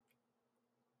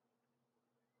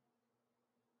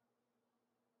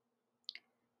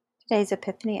Today's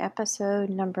Epiphany episode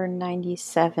number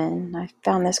 97. I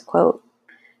found this quote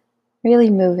really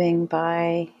moving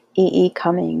by E.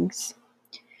 Cummings.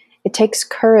 It takes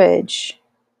courage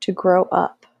to grow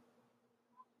up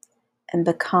and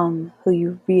become who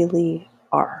you really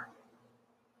are.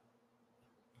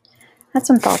 I had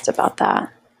some thoughts about that.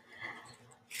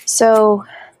 So,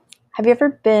 have you ever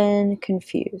been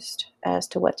confused as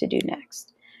to what to do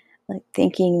next? Like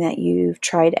thinking that you've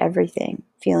tried everything,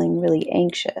 feeling really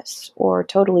anxious or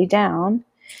totally down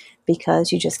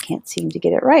because you just can't seem to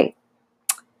get it right.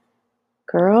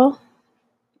 Girl,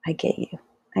 I get you.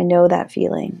 I know that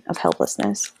feeling of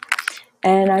helplessness.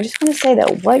 And I just want to say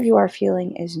that what you are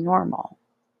feeling is normal.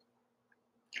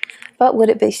 But would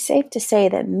it be safe to say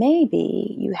that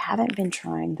maybe you haven't been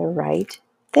trying the right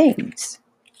things?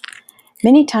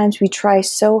 Many times we try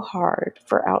so hard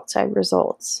for outside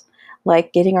results,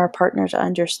 like getting our partner to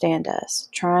understand us,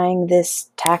 trying this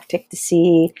tactic to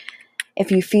see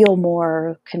if you feel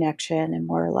more connection and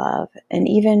more love, and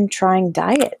even trying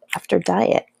diet after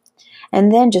diet,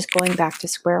 and then just going back to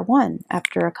square one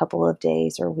after a couple of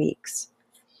days or weeks.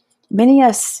 Many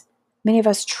of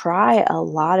us try a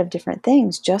lot of different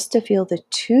things just to feel the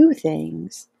two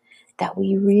things that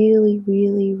we really,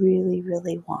 really, really,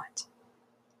 really want: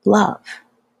 love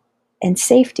and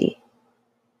safety.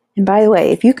 And by the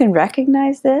way, if you can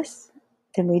recognize this,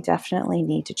 then we definitely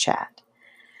need to chat.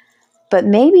 But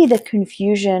maybe the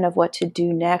confusion of what to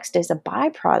do next is a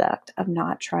byproduct of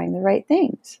not trying the right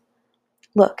things.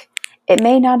 Look, it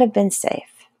may not have been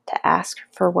safe to ask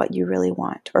for what you really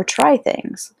want or try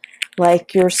things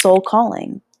like your soul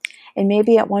calling. And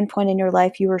maybe at one point in your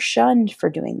life you were shunned for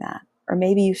doing that, or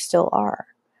maybe you still are.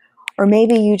 Or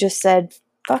maybe you just said,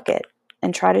 fuck it,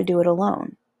 and try to do it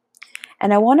alone.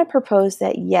 And I want to propose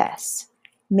that yes,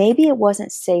 maybe it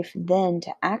wasn't safe then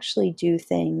to actually do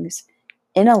things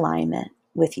in alignment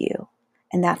with you.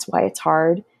 And that's why it's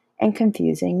hard and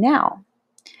confusing now.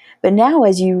 But now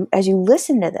as you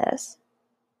listen to this,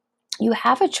 you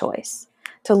have a choice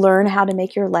to learn how to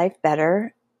make your life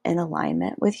better in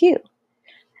alignment with you.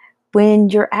 When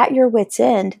you're at your wit's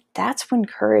end, that's when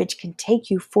courage can take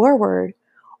you forward,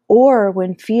 or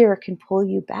when fear can pull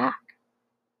you back.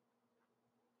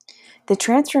 The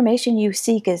transformation you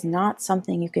seek is not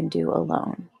something you can do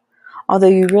alone, although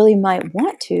you really might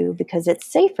want to because it's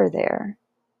safer there.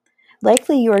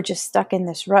 Likely you are just stuck in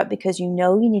this rut because you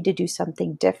know you need to do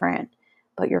something different,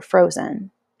 but you're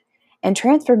frozen. And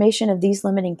transformation of these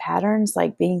limiting patterns,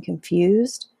 like being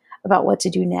confused about what to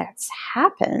do next,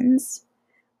 happens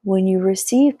when you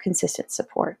receive consistent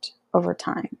support over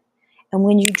time and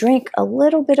when you drink a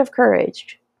little bit of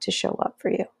courage to show up for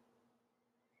you.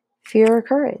 Fear or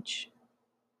courage?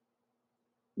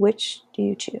 Which do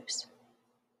you choose?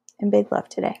 And big love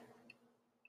today.